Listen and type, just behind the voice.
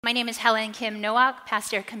My name is Helen Kim Nowak,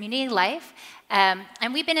 pastor of Community Life, and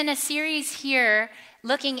we've been in a series here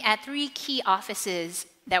looking at three key offices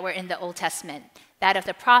that were in the Old Testament, that of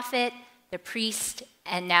the prophet, the priest,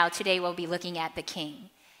 and now today we'll be looking at the king.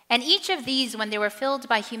 And each of these, when they were filled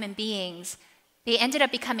by human beings, they ended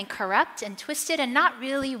up becoming corrupt and twisted and not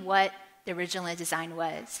really what the original design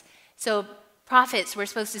was. So prophets were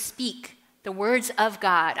supposed to speak the words of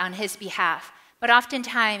God on his behalf, but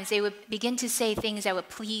oftentimes they would begin to say things that would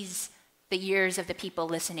please the ears of the people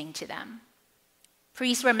listening to them.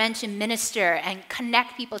 Priests were meant to minister and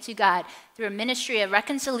connect people to God through a ministry of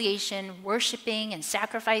reconciliation, worshiping, and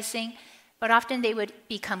sacrificing, but often they would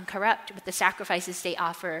become corrupt with the sacrifices they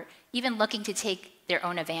offer, even looking to take their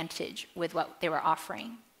own advantage with what they were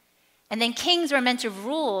offering. And then kings were meant to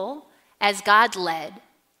rule as God led,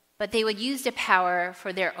 but they would use the power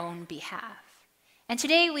for their own behalf. And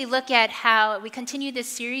today we look at how we continue this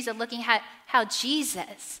series of looking at how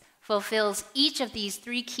Jesus fulfills each of these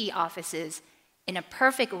three key offices in a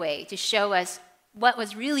perfect way to show us what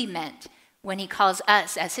was really meant when he calls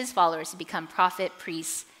us as his followers to become prophet,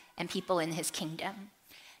 priests, and people in his kingdom.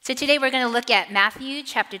 So today we're going to look at Matthew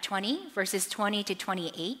chapter 20, verses 20 to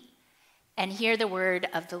 28, and hear the word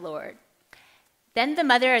of the Lord. Then the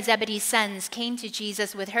mother of Zebedee's sons came to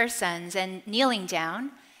Jesus with her sons, and kneeling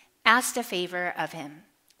down, asked a favor of him.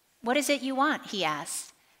 "What is it you want?" he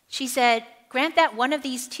asked. She said, "Grant that one of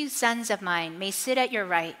these two sons of mine may sit at your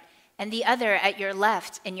right and the other at your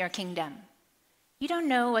left in your kingdom." "You don't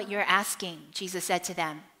know what you're asking," Jesus said to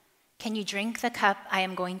them. "Can you drink the cup I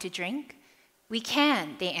am going to drink?" "We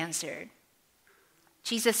can," they answered.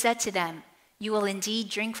 Jesus said to them, "You will indeed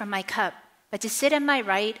drink from my cup, but to sit at my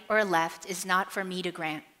right or left is not for me to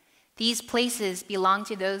grant. These places belong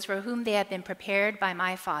to those for whom they have been prepared by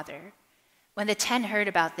my Father." When the 10 heard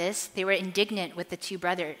about this, they were indignant with the two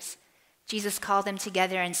brothers. Jesus called them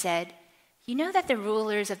together and said, "You know that the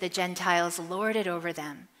rulers of the Gentiles lord it over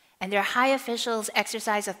them, and their high officials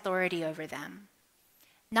exercise authority over them.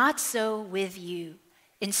 Not so with you.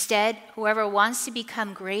 Instead, whoever wants to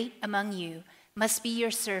become great among you must be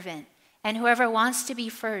your servant, and whoever wants to be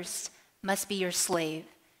first must be your slave.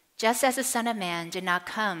 Just as the Son of Man did not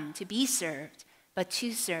come to be served, but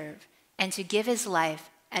to serve, and to give his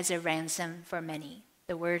life as a ransom for many."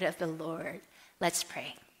 The word of the Lord. Let's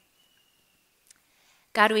pray.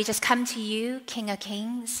 God, we just come to you, King of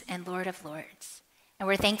Kings and Lord of Lords. And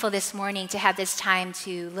we're thankful this morning to have this time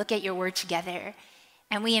to look at your word together.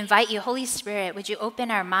 And we invite you, Holy Spirit, would you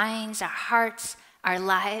open our minds, our hearts, our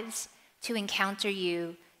lives to encounter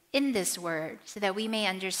you in this word so that we may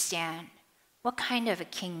understand what kind of a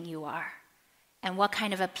king you are and what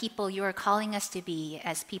kind of a people you are calling us to be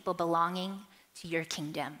as people belonging to your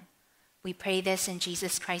kingdom. We pray this in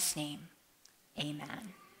Jesus Christ's name.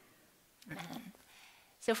 Amen. Amen.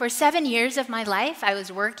 So for 7 years of my life, I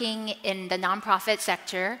was working in the nonprofit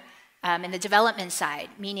sector in the development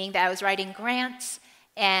side, meaning that I was writing grants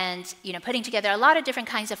and putting together a lot of different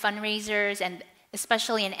kinds of fundraisers and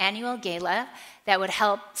especially an annual gala that would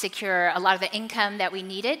help secure a lot of the income that we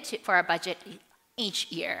needed for our budget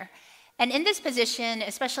each year. And in this position,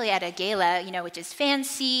 especially at a gala, which is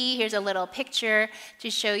fancy, here's a little picture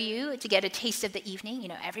to show you, to get a taste of the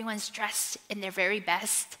evening. Everyone's dressed in their very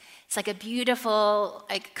best. It's like a beautiful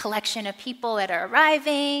collection of people that are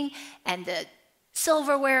arriving, and the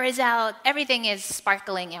silverware is out. Everything is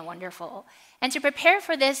sparkling and wonderful. And to prepare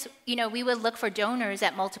for this, we would look for donors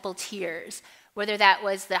at multiple tiers, whether that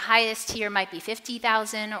was the highest tier might be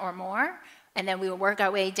 50,000 or more, and then we would work our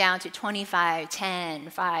way down to 25, 10,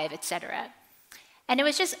 5, etc. And it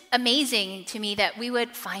was just amazing to me that we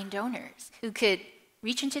would find donors who could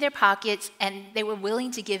reach into their pockets and they were willing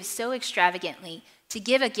to give so extravagantly, to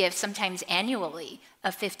give a gift sometimes annually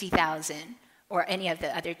of 50,000 or any of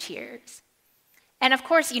the other tiers. And of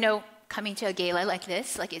course, coming to a gala like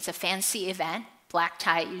this, it's a fancy event, black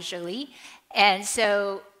tie usually, and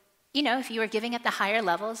so if you were giving at the higher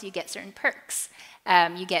levels, you get certain perks.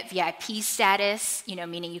 You get VIP status,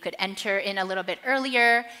 meaning you could enter in a little bit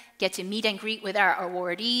earlier, get to meet and greet with our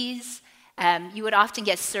awardees. You would often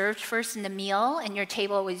get served first in the meal, and your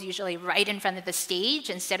table was usually right in front of the stage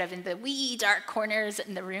instead of in the wee dark corners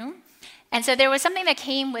in the room. And so there was something that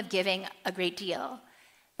came with giving a great deal.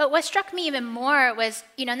 But what struck me even more was,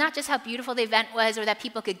 not just how beautiful the event was or that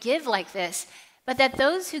people could give like this, but that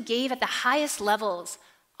those who gave at the highest levels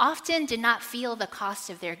often did not feel the cost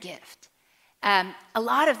of their gift. A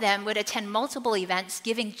lot of them would attend multiple events,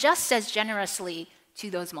 giving just as generously to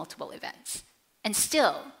those multiple events, and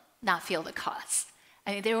still not feel the cost.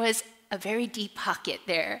 There was a very deep pocket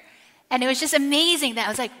there. And it was just amazing that I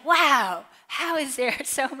was like, wow, how is there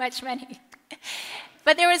so much money?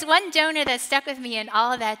 But there was one donor that stuck with me in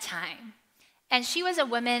all of that time. And she was a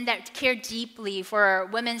woman that cared deeply for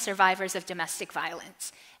women survivors of domestic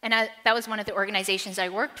violence. And that was one of the organizations I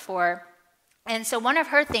worked for. And so one of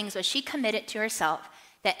her things was she committed to herself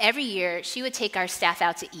that every year she would take our staff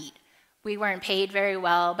out to eat. We weren't paid very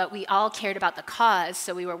well, but we all cared about the cause.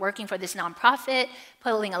 So we were working for this nonprofit,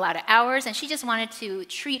 pulling a lot of hours, and she just wanted to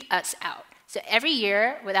treat us out. So every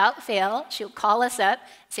year, without fail, she would call us up,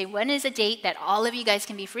 say, when is a date that all of you guys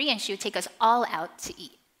can be free? And she would take us all out to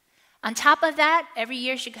eat. On top of that, every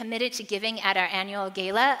year she committed to giving at our annual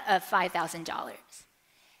gala of $5,000.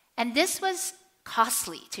 And this was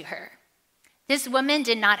costly to her. This woman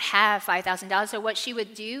did not have $5,000, so what she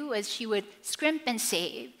would do was she would scrimp and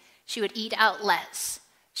save. She would eat out less.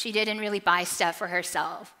 She didn't really buy stuff for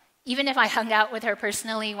herself. Even if I hung out with her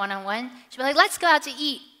personally one-on-one, she'd be like, let's go out to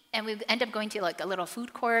eat. And we'd end up going to like a little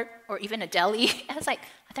food court or even a deli. I was like,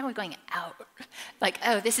 I thought we were going out. Like,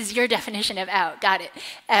 oh, this is your definition of out. Got it.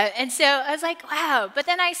 And so I was like, wow. But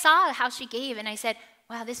then I saw how she gave, and I said,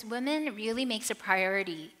 wow, this woman really makes a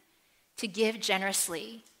priority to give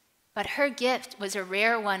generously. But her gift was a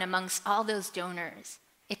rare one amongst all those donors.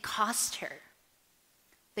 It cost her.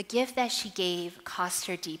 The gift that she gave cost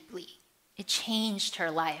her deeply. It changed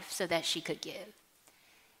her life so that she could give.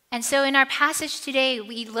 And so in our passage today,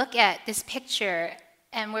 we look at this picture,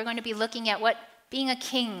 and we're going to be looking at what being a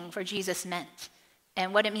king for Jesus meant,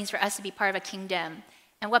 and what it means for us to be part of a kingdom,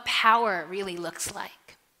 and what power really looks like.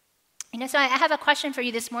 So I have a question for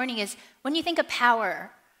you this morning is, when you think of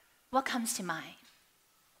power, what comes to mind?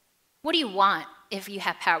 What do you want if you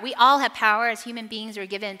have power? We all have power. As human beings, we're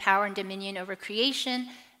given power and dominion over creation.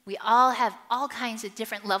 We all have all kinds of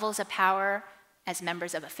different levels of power as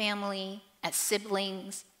members of a family, as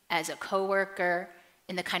siblings, as a coworker,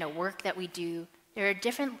 in the kind of work that we do. There are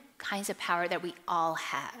different kinds of power that we all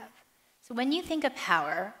have. So when you think of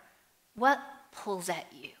power, what pulls at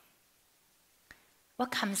you?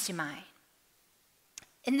 What comes to mind?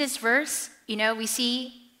 In this verse, we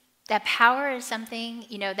see that power is something,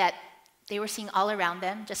 that they were seeing all around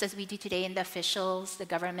them, just as we do today in the officials, the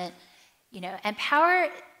government, And power,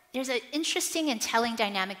 there's an interesting and telling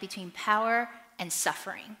dynamic between power and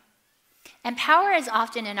suffering. And power is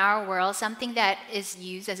often in our world something that is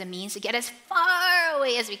used as a means to get as far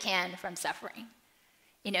away as we can from suffering.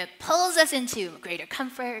 It pulls us into greater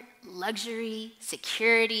comfort, luxury,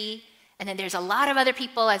 security, and then there's a lot of other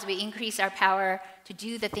people as we increase our power to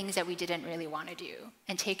do the things that we didn't really want to do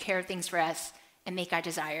and take care of things for us and make our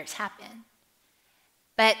desires happen.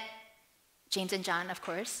 But James and John, of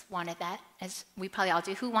course, wanted that, as we probably all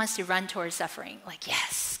do. Who wants to run towards suffering? Like,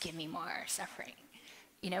 yes, give me more suffering.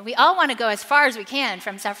 We all want to go as far as we can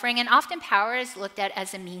from suffering, and often power is looked at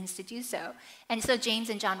as a means to do so. And so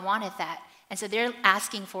James and John wanted that. And so they're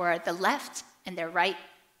asking for the left and their right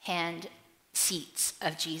hand seats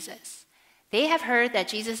of Jesus. They have heard that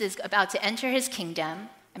Jesus is about to enter his kingdom.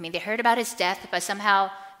 They heard about his death, but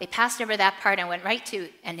somehow they passed over that part and went right to,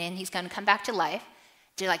 and then he's going to come back to life.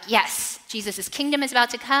 They're like, yes, Jesus' kingdom is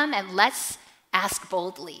about to come, and let's ask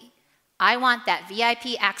boldly. I want that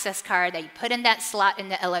VIP access card that you put in that slot in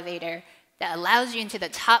the elevator that allows you into the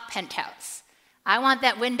top penthouse. I want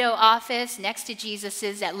that window office next to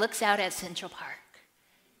Jesus's that looks out at Central Park.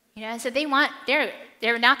 So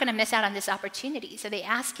they're not going to miss out on this opportunity. So they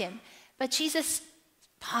ask him, but Jesus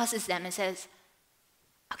pauses them and says,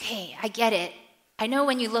 okay, I get it. I know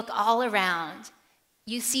when you look all around,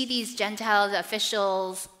 you see these Gentile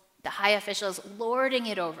officials, the high officials, lording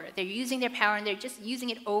it over. They're using their power, and they're just using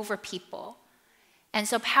it over people. And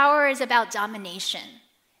so power is about domination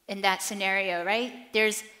in that scenario, right?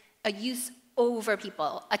 There's a use over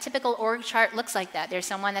people. A typical org chart looks like that. There's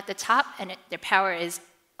someone at the top, and their power is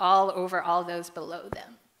all over all those below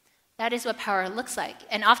them. That is what power looks like.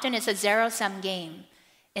 And often it's a zero-sum game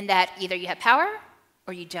in that either you have power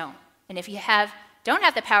or you don't. And if you don't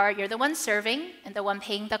have the power, you're the one serving and the one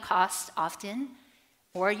paying the cost often,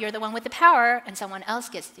 or you're the one with the power and someone else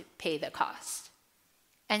gets to pay the cost.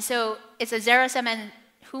 And so it's a zero-sum, and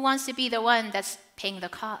who wants to be the one that's paying the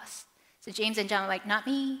cost? So James and John are like, not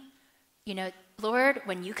me. Lord,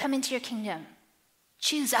 when you come into your kingdom,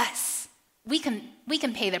 choose us. We can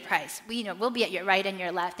pay the price. We'll be at your right and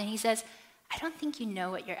your left. And he says, I don't think you know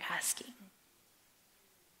what you're asking.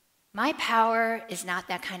 My power is not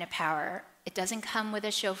that kind of power. It doesn't come with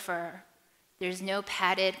a chauffeur. There's no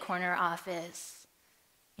padded corner office.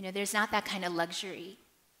 There's not that kind of luxury.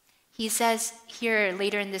 He says here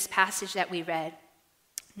later in this passage that we read,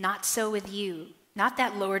 not so with you, not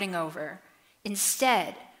that lording over.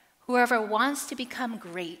 Instead, whoever wants to become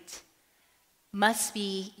great must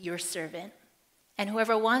be your servant. And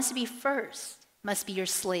whoever wants to be first must be your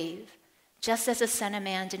slave, just as the Son of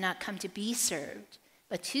Man did not come to be served,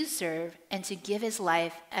 but to serve and to give his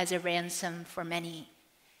life as a ransom for many.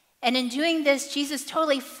 And in doing this, Jesus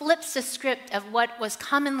totally flips the script of what was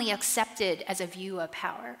commonly accepted as a view of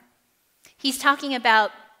power. He's talking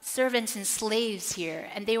about servants and slaves here,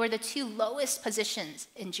 and they were the two lowest positions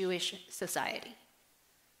in Jewish society.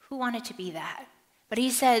 Who wanted to be that? But he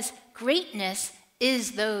says, greatness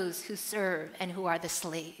is those who serve and who are the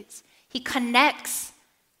slaves. He connects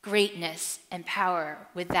greatness and power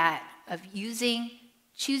with that of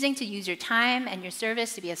choosing to use your time and your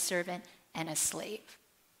service to be a servant and a slave.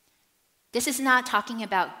 This is not talking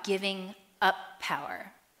about giving up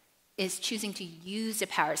power. It's choosing to use the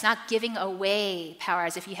power. It's not giving away power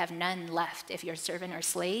as if you have none left if you're a servant or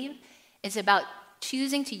slave. It's about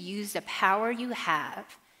choosing to use the power you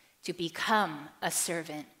have to become a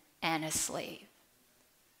servant and a slave.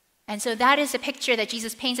 And so that is the picture that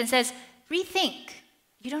Jesus paints and says, rethink.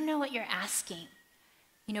 You don't know what you're asking.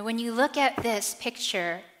 When you look at this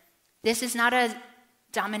picture, this is not a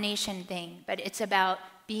domination thing, but it's about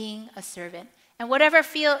being a servant. And whatever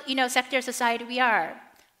sector of society we are,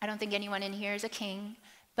 I don't think anyone in here is a king,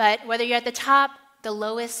 but whether you're at the top, the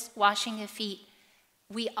lowest, washing your feet,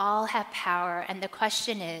 we all have power. And the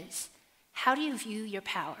question is, how do you view your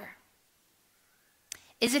power?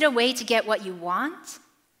 Is it a way to get what you want,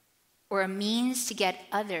 or a means to get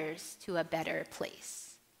others to a better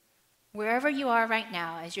place? Wherever you are right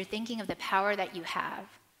now, as you're thinking of the power that you have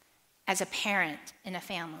as a parent in a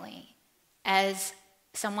family, as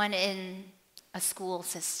someone in a school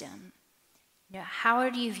system, how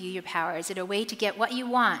do you view your power? Is it a way to get what you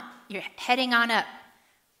want, you're heading on up,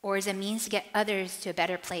 or is it a means to get others to a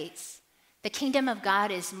better place? The kingdom of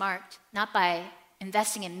God is marked not by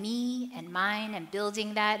investing in me and mine and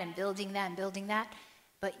building that and building that and building that,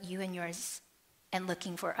 but you and yours and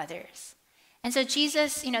looking for others. And so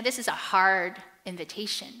Jesus, this is a hard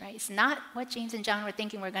invitation, right? It's not what James and John were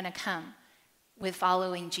thinking we're going to come with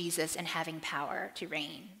following Jesus and having power to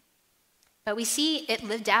reign. But we see it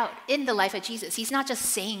lived out in the life of Jesus. He's not just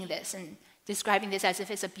saying this and describing this as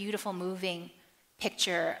if it's a beautiful, moving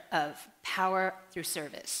picture of power through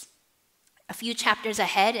service. A few chapters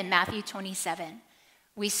ahead in Matthew 27,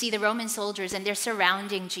 we see the Roman soldiers and they're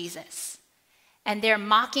surrounding Jesus. And they're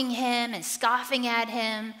mocking him and scoffing at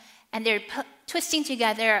him, and they're twisting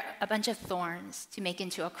together a bunch of thorns to make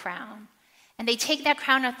into a crown. And they take that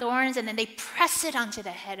crown of thorns and then they press it onto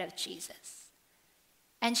the head of Jesus.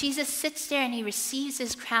 And Jesus sits there and he receives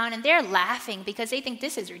his crown, and they're laughing because they think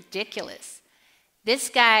this is ridiculous. This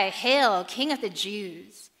guy, hail, King of the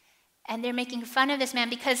Jews. And they're making fun of this man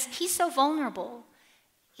because he's so vulnerable.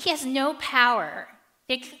 He has no power.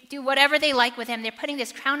 They can do whatever they like with him. They're putting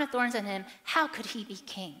this crown of thorns on him. How could he be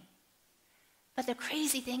king? But the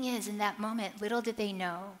crazy thing is, in that moment, little did they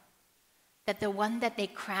know that the one that they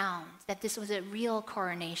crowned, that this was a real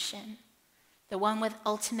coronation, the one with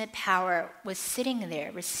ultimate power was sitting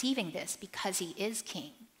there receiving this because he is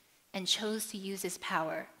king and chose to use his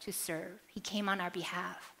power to serve. He came on our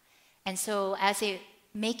behalf. And so as they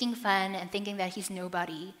making fun and thinking that he's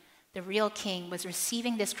nobody, the real king was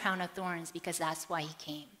receiving this crown of thorns because that's why he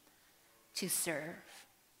came, to serve.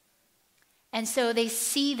 And so they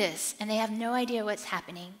see this and they have no idea what's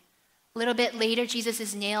happening. A little bit later, Jesus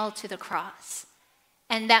is nailed to the cross.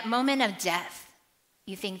 And that moment of death,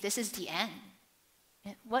 you think this is the end.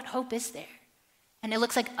 What hope is there? And it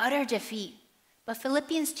looks like utter defeat. But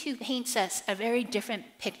Philippians 2 paints us a very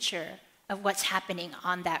different picture of what's happening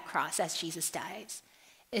on that cross as Jesus dies.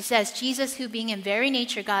 It says, Jesus, who being in very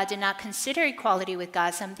nature God, did not consider equality with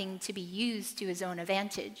God something to be used to his own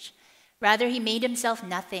advantage. Rather, he made himself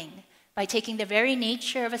nothing by taking the very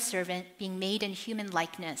nature of a servant, being made in human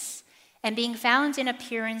likeness. And being found in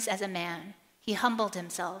appearance as a man, he humbled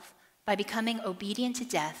himself by becoming obedient to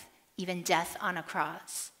death, even death on a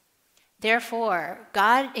cross. Therefore,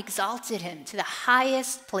 God exalted him to the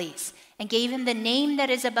highest place and gave him the name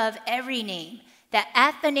that is above every name, that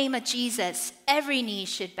at the name of Jesus, every knee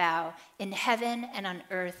should bow in heaven and on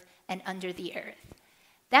earth and under the earth.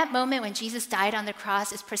 That moment when Jesus died on the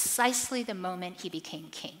cross is precisely the moment he became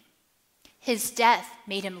king. His death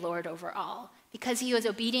made him Lord over all. Because he was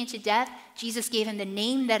obedient to death, Jesus gave him the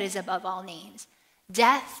name that is above all names.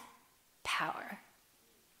 Death, power.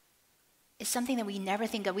 Is something that we never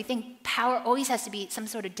think of. We think power always has to be some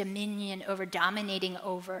sort of dominion over, dominating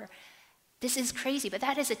over. This is crazy, but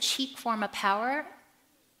that is a cheap form of power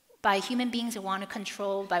by human beings who want to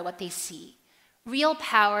control by what they see. Real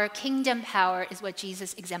power, kingdom power, is what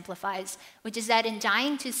Jesus exemplifies, which is that in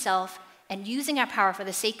dying to self and using our power for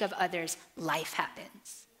the sake of others, life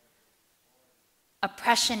happens.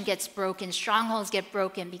 Oppression gets broken, strongholds get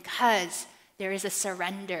broken because there is a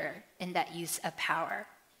surrender in that use of power.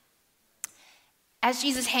 As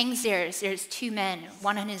Jesus hangs there's two men,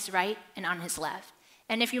 one on his right and on his left.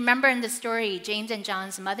 And if you remember in the story, James and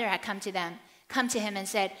John's mother had come to him and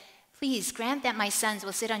said, "Please grant that my sons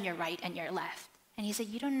will sit on your right and your left." And he said,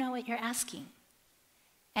 "You don't know what you're asking."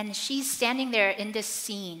 And she's standing there in this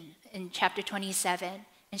scene in chapter 27,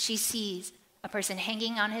 and she sees a person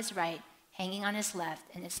hanging on his right, hanging on his left,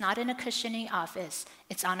 and it's not in a cushiony office,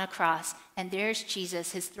 it's on a cross, and there's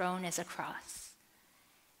Jesus, his throne is a cross.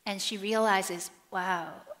 And she realizes,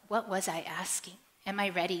 wow, what was I asking? Am I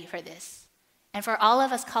ready for this? And for all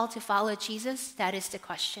of us called to follow Jesus, that is the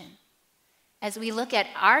question. As we look at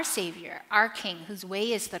our Savior, our King, whose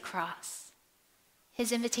way is the cross,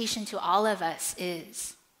 his invitation to all of us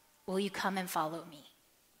is, will you come and follow me?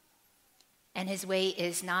 And his way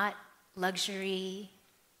is not luxury,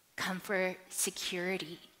 comfort,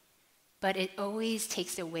 security, but it always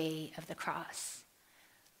takes the way of the cross.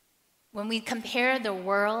 When we compare the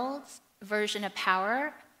world's version of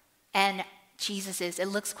power and Jesus's, it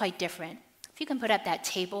looks quite different. If you can put up that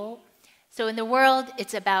table. So in the world,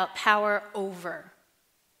 it's about power over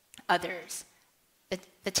others.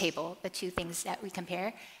 The table, the two things that we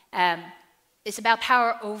compare. It's about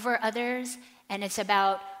power over others, and it's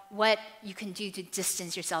about what you can do to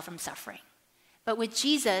distance yourself from suffering. But with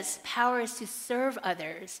Jesus, power is to serve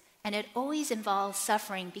others, and it always involves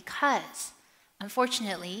suffering because,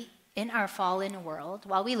 unfortunately, in our fallen world,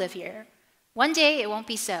 while we live here, one day it won't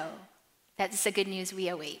be so. That's the good news we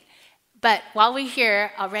await. But while we're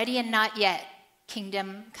here, already and not yet,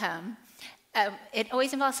 kingdom come, it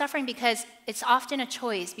always involves suffering because it's often a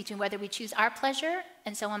choice between whether we choose our pleasure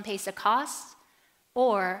and someone pays the cost,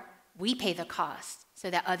 or we pay the cost so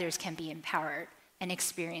that others can be empowered and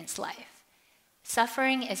experience life.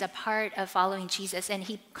 Suffering is a part of following Jesus, and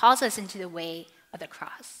he calls us into the way of the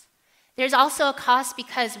cross. There's also a cost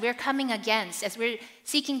because we're coming against, as we're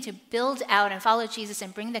seeking to build out and follow Jesus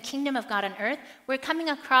and bring the kingdom of God on earth, we're coming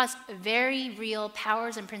across very real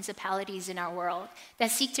powers and principalities in our world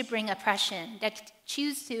that seek to bring oppression, that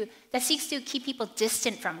seeks to keep people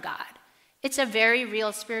distant from God. It's a very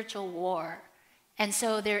real spiritual war. And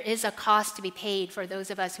so there is a cost to be paid for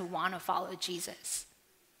those of us who want to follow Jesus.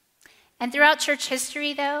 And throughout church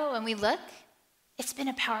history, though, when we look, it's been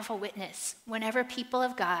a powerful witness whenever people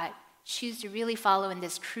of God choose to really follow in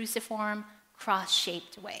this cruciform,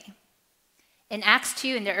 cross-shaped way. In Acts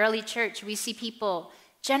 2, in the early church, we see people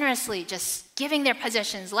generously just giving their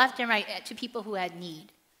possessions left and right to people who had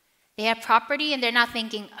need. They have property, and they're not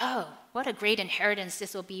thinking, oh, what a great inheritance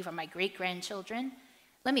this will be for my great-grandchildren.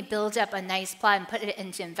 Let me build up a nice plot and put it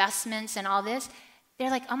into investments and all this.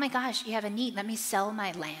 They're like, oh my gosh, you have a need. Let me sell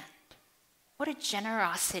my land. What a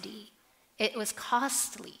generosity. It was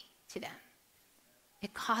costly to them.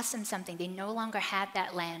 It cost them something. They no longer had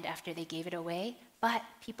that land after they gave it away, but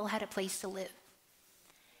people had a place to live.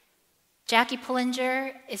 Jackie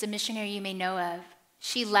Pullinger is a missionary you may know of.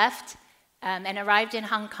 She left and arrived in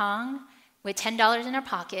Hong Kong with $10 in her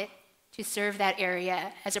pocket to serve that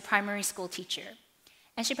area as a primary school teacher.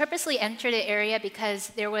 And she purposely entered the area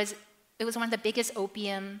because it was one of the biggest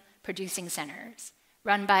opium producing centers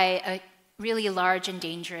run by a really large and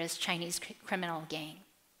dangerous Chinese criminal gang.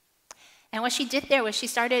 And what she did there was she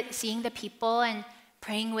started seeing the people and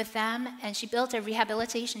praying with them, and she built a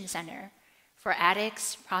rehabilitation center for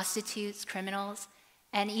addicts, prostitutes, criminals.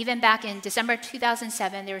 And even back in December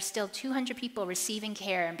 2007, there were still 200 people receiving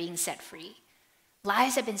care and being set free.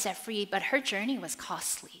 Lives have been set free, but her journey was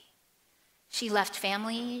costly. She left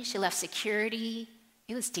family, she left security.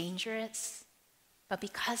 It was dangerous. But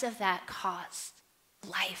because of that cost,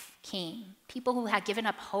 life came. People who had given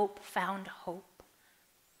up hope found hope.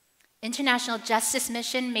 International Justice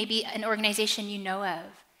Mission may be an organization you know of.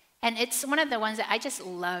 And it's one of the ones that I just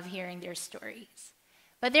love hearing their stories.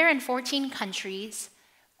 But they're in 14 countries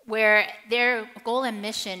where their goal and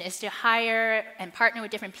mission is to hire and partner with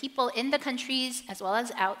different people in the countries as well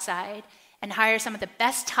as outside, and hire some of the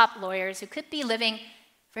best top lawyers who could be living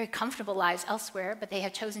very comfortable lives elsewhere, but they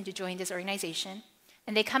have chosen to join this organization.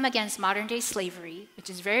 And they come against modern-day slavery, which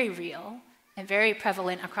is very real and very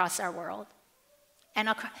prevalent across our world, and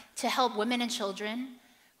to help women and children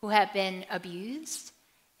who have been abused,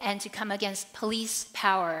 and to come against police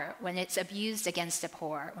power when it's abused against the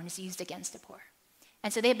poor, when it's used against the poor.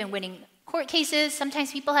 And so they've been winning court cases.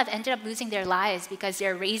 Sometimes people have ended up losing their lives because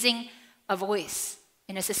they're raising a voice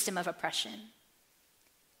in a system of oppression.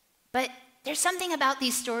 But there's something about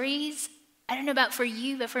these stories, I don't know about for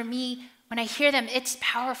you, but for me, when I hear them, it's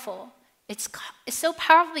powerful. It's so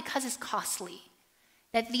powerful because it's costly.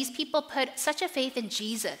 That these people put such a faith in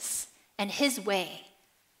Jesus and his way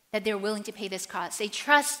that they're willing to pay this cost. They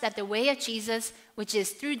trust that the way of Jesus, which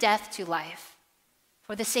is through death to life,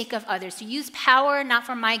 for the sake of others, to use power not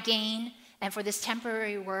for my gain and for this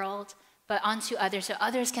temporary world, but unto others so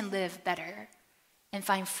others can live better and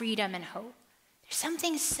find freedom and hope. There's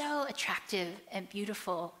something so attractive and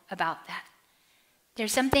beautiful about that.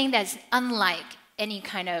 There's something that's unlike any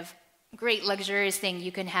kind of great luxurious thing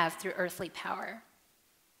you can have through earthly power.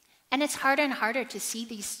 And it's harder and harder to see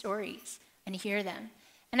these stories and hear them.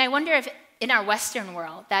 And I wonder if in our Western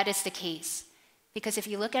world that is the case. Because if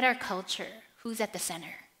you look at our culture, who's at the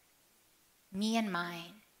center? Me and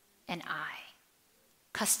mine and I.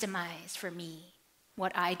 Customized for me,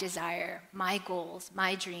 what I desire, my goals,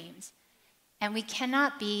 my dreams. And we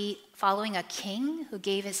cannot be following a king who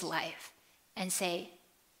gave his life and say,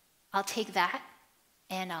 I'll take that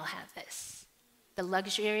and I'll have this. The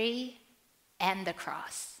luxury and the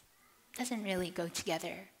cross. Doesn't really go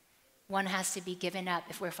together. One has to be given up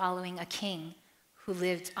if we're following a king who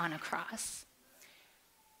lived on a cross.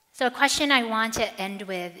 So a question I want to end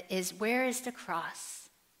with is, where is the cross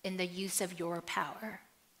in the use of your power?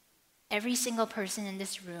 Every single person in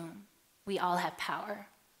this room, we all have power.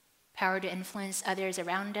 Power to influence others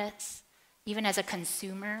around us. Even as a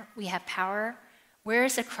consumer, we have power. Where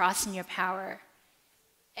is the cross in your power?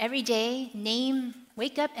 Every day,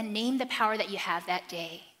 wake up and name the power that you have that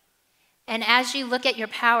day. And as you look at your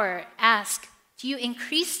power, ask, do you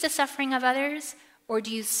increase the suffering of others, or do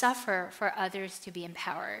you suffer for others to be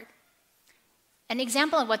empowered? An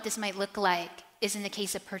example of what this might look like is in the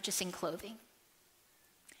case of purchasing clothing.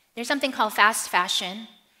 There's something called fast fashion,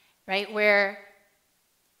 right, where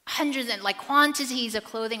hundreds and quantities of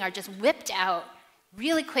clothing are just whipped out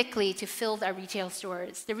really quickly to fill our retail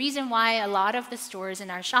stores. The reason why a lot of the stores in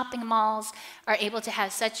our shopping malls are able to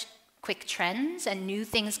have such quick trends and new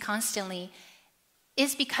things constantly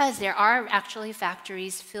is because there are actually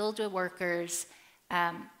factories filled with workers,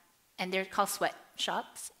 and they're called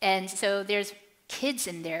sweatshops. And so there's kids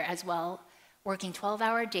in there as well, working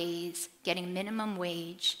 12-hour days, getting minimum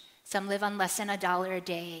wage. Some live on less than $1 a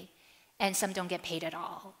day, and some don't get paid at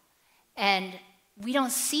all. And we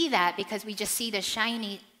don't see that because we just see the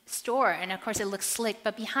shiny store, and of course it looks slick,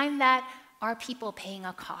 but behind that are people paying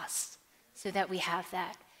a cost so that we have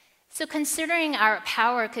that. So considering our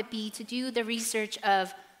power could be to do the research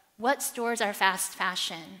of what stores are fast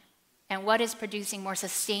fashion and what is producing more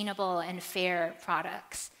sustainable and fair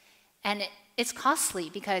products. And it's costly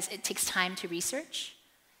because it takes time to research.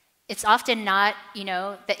 It's often not,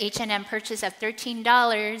 the H&M purchase of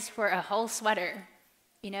 $13 for a whole sweater.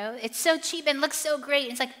 It's so cheap and looks so great.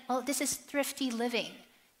 It's like, well, this is thrifty living.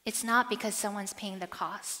 It's not because someone's paying the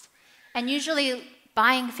cost. And usually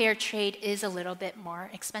buying fair trade is a little bit more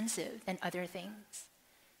expensive than other things.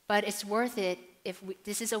 But it's worth it if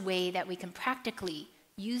this is a way that we can practically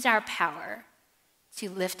use our power to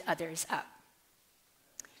lift others up.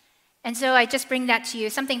 And so I just bring that to you.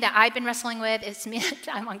 Something that I've been wrestling with is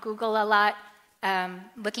I'm on Google a lot,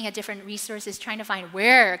 looking at different resources, trying to find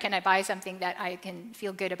where can I buy something that I can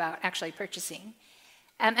feel good about actually purchasing.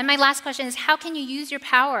 And my last question is, how can you use your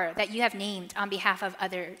power that you have named on behalf of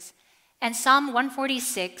others? And Psalm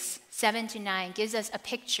 146, 7-9 gives us a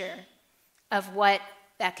picture of what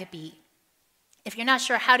that could be. If you're not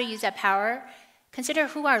sure how to use that power, consider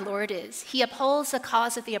who our Lord is. He upholds the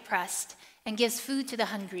cause of the oppressed and gives food to the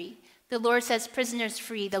hungry. The Lord sets prisoners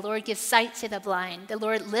free. The Lord gives sight to the blind. The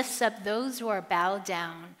Lord lifts up those who are bowed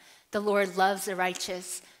down. The Lord loves the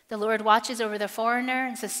righteous. The Lord watches over the foreigner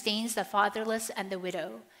and sustains the fatherless and the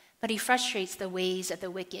widow. But he frustrates the ways of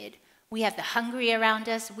the wicked. We have the hungry around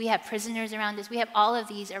us. We have prisoners around us. We have all of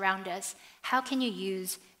these around us. How can you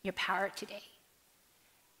use your power today?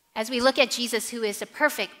 As we look at Jesus, who is the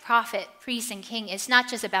perfect prophet, priest, and king, it's not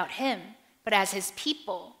just about him, but as his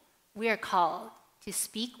people, we are called to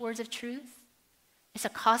speak words of truth. It's a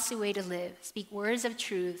costly way to live. Speak words of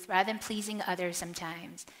truth rather than pleasing others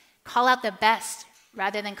sometimes. Call out the best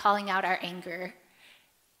rather than calling out our anger.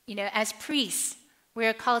 As priests, we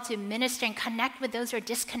are called to minister and connect with those who are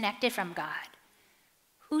disconnected from God.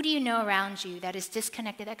 Who do you know around you that is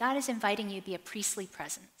disconnected, that God is inviting you to be a priestly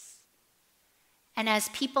presence? And as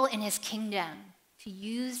people in his kingdom, to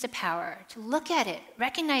use the power, to look at it,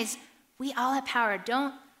 recognize we all have power.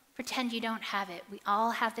 Don't pretend you don't have it. We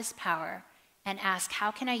all have this power, and ask,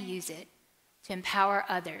 how can I use it to empower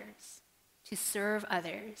others, to serve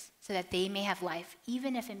others, so that they may have life,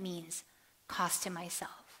 even if it means cost to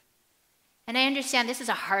myself? And I understand this is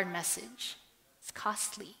a hard message. It's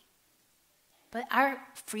costly. But our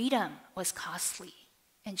freedom was costly,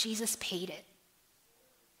 and Jesus paid it.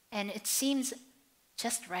 And it seems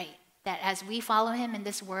just right, that as we follow him in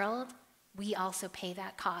this world, we also pay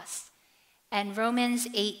that cost. And Romans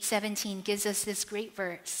 8:17 gives us this great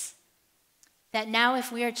verse, that now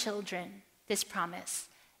if we are children, this promise,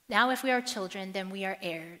 now if we are children, then we are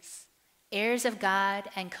heirs, heirs of God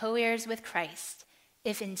and co-heirs with Christ,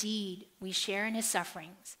 if indeed we share in his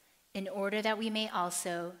sufferings, in order that we may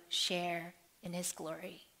also share in his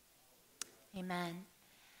glory. Amen.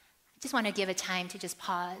 I just want to give a time to just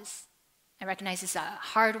pause. I recognize it's a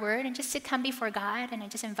hard word, and just to come before God, and I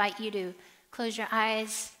just invite you to close your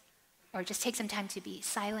eyes or just take some time to be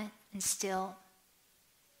silent and still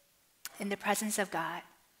in the presence of God.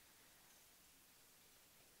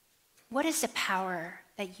 What is the power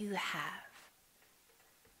that you have?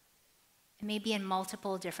 It may be in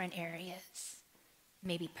multiple different areas.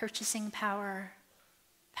 Maybe purchasing power,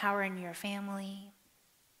 power in your family,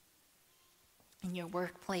 in your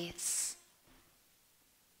workplace,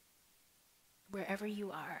 wherever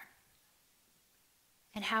you are.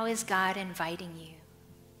 And how is God inviting you?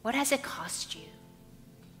 What has it cost you?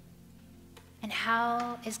 And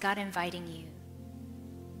how is God inviting you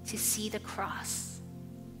to see the cross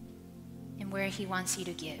and where he wants you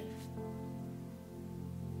to give?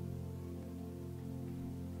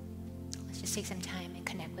 Let's just take some time and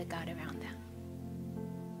connect with God around that.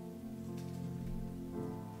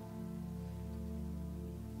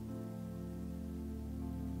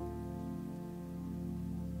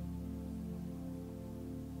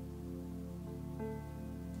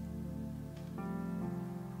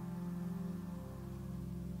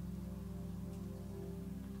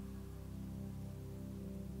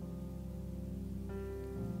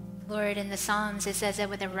 Lord, in the Psalms, it says that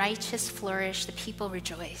when the righteous flourish, the people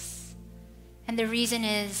rejoice. And the reason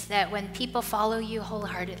is that when people follow you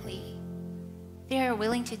wholeheartedly, they are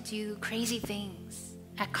willing to do crazy things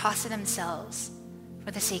at cost of themselves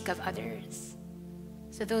for the sake of others.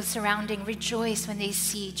 So those surrounding rejoice when they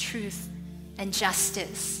see truth and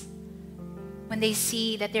justice, when they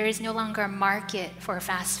see that there is no longer a market for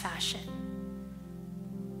fast fashion.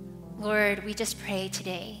 Lord, we just pray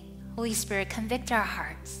today, Holy Spirit, convict our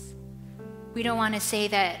hearts. We don't want to say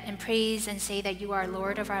that and praise and say that you are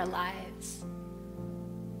Lord of our lives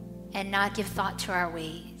and not give thought to our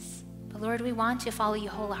ways. But Lord, we want to follow you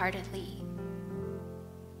wholeheartedly.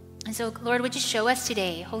 And so, Lord, would you show us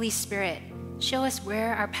today, Holy Spirit, show us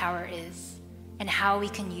where our power is and how we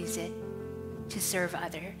can use it to serve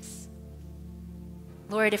others.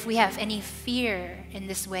 Lord, if we have any fear in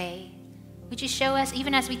this way, would you show us,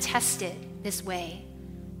 even as we test it this way,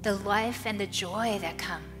 the life and the joy that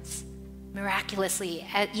comes miraculously,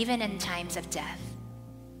 even in times of death.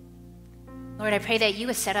 Lord, I pray that you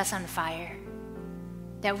would set us on fire,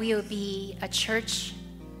 that we would be a church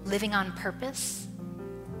living on purpose,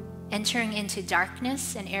 entering into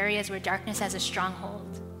darkness in areas where darkness has a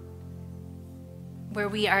stronghold, where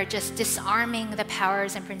we are just disarming the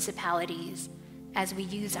powers and principalities as we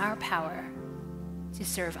use our power to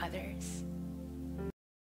serve others.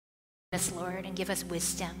 Us, Lord, and give us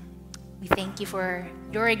wisdom. We thank you for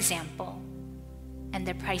your example and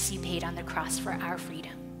the price you paid on the cross for our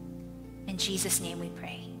freedom. In Jesus' name we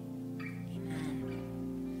pray. Amen.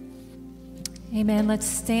 Amen. Let's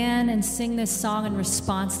stand and sing this song in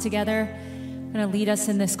response together. I'm going to lead us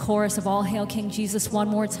in this chorus of All Hail King Jesus one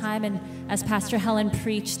more time. And as Pastor Helen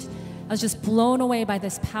preached, I was just blown away by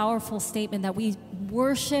this powerful statement that we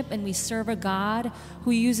worship and we serve a God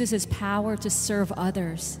who uses his power to serve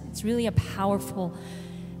others. It's really a powerful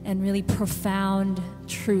and really profound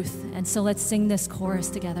truth. And so let's sing this chorus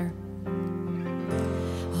together.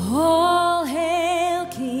 All hail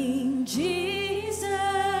King Jesus.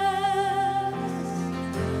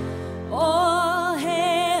 All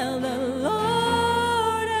hail the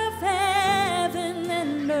Lord of heaven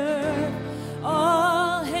and earth.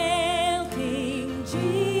 All hail King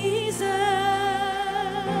Jesus.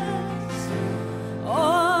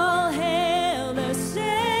 All hail the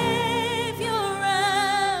Savior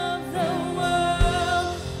of the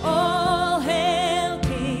world. All hail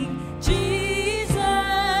King Jesus.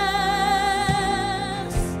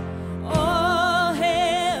 All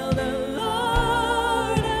hail the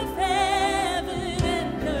Lord of heaven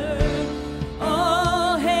and earth.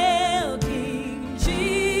 All hail King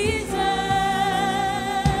Jesus.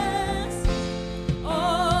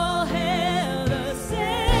 All hail the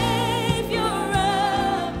Savior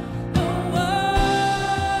of the world.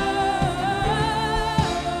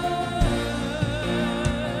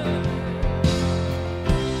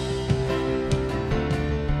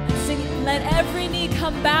 Sing it. Let every knee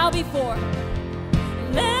come bow before.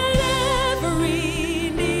 Let every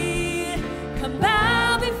knee come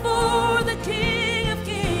bow before the King of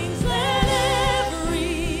Kings. Let every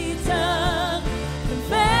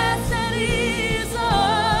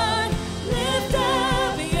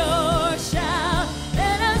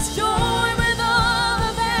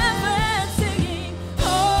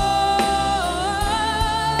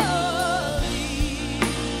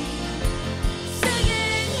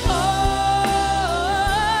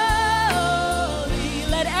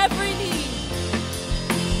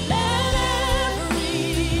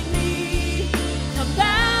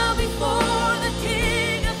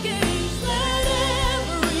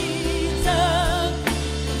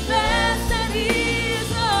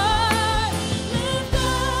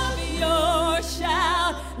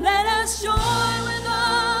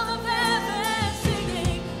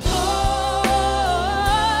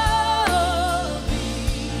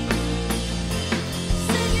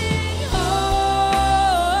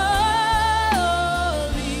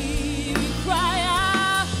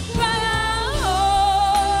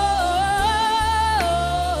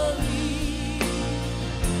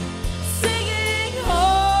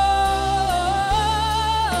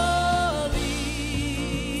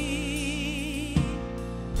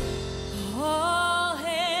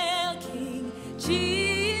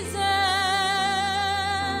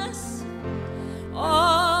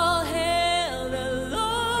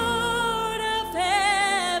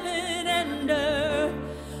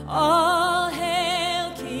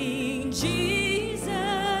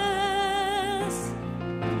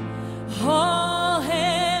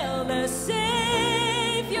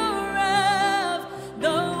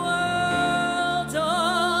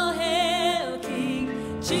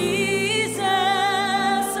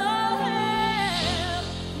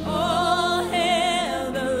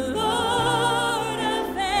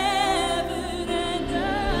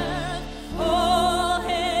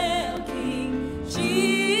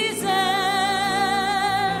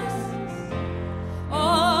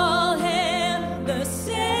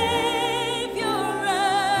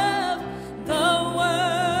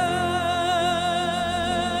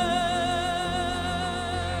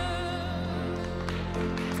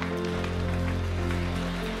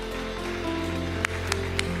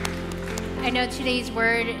know today's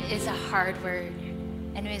word is a hard word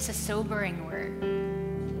and it's a sobering word.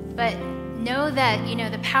 But know that,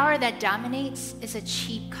 the power that dominates is a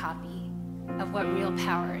cheap copy of what real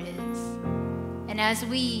power is. And as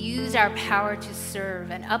we use our power to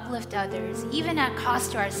serve and uplift others, even at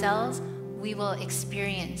cost to ourselves, we will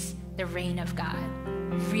experience the reign of God.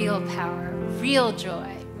 Real power, real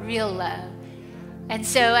joy, real love. And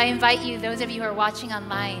so I invite you, those of you who are watching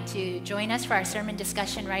online, to join us for our sermon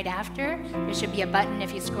discussion right after. There should be a button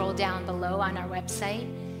if you scroll down below on our website,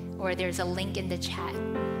 or there's a link in the chat.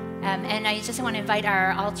 And I just want to invite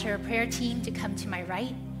our altar prayer team to come to my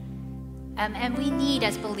right. And we need,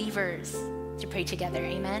 as believers, to pray together,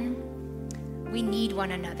 amen? We need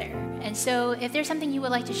one another. And so if there's something you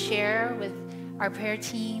would like to share with our prayer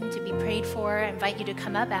team to be prayed for, I invite you to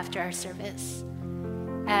come up after our service.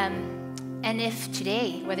 And if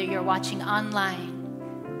today, whether you're watching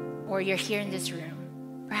online or you're here in this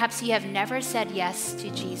room, perhaps you have never said yes to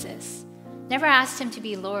Jesus, never asked him to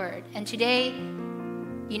be Lord. And today,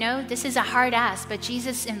 this is a hard ask, but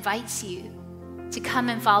Jesus invites you to come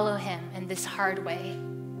and follow him in this hard way,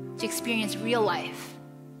 to experience real life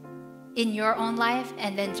in your own life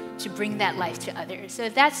and then to bring that life to others. So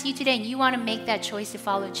if that's you today and you want to make that choice to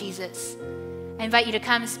follow Jesus, I invite you to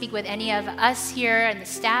come speak with any of us here and the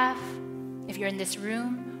staff, if you're in this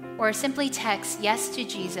room, or simply text yes to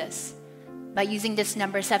Jesus by using this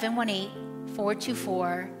number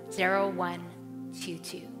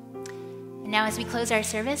 718-424-0122. And now as we close our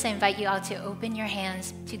service, I invite you all to open your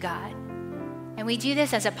hands to God. And we do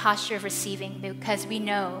this as a posture of receiving because we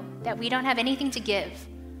know that we don't have anything to give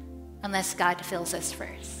unless God fills us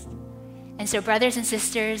first. And so brothers and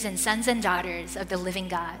sisters and sons and daughters of the living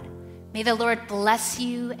God, may the Lord bless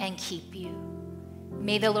you and keep you.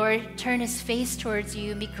 May the Lord turn his face towards you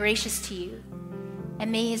and be gracious to you.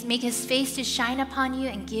 And may he make his face to shine upon you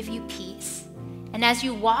and give you peace. And as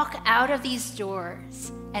you walk out of these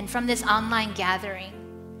doors and from this online gathering,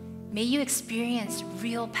 may you experience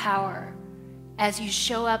real power as you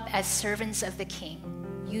show up as servants of the King,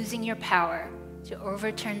 using your power to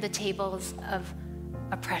overturn the tables of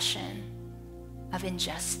oppression, of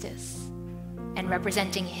injustice, and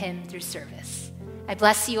representing him through service. I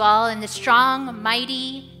bless you all in the strong,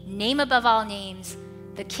 mighty name above all names,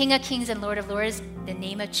 the King of Kings and Lord of Lords, the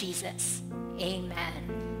name of Jesus.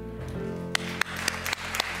 Amen.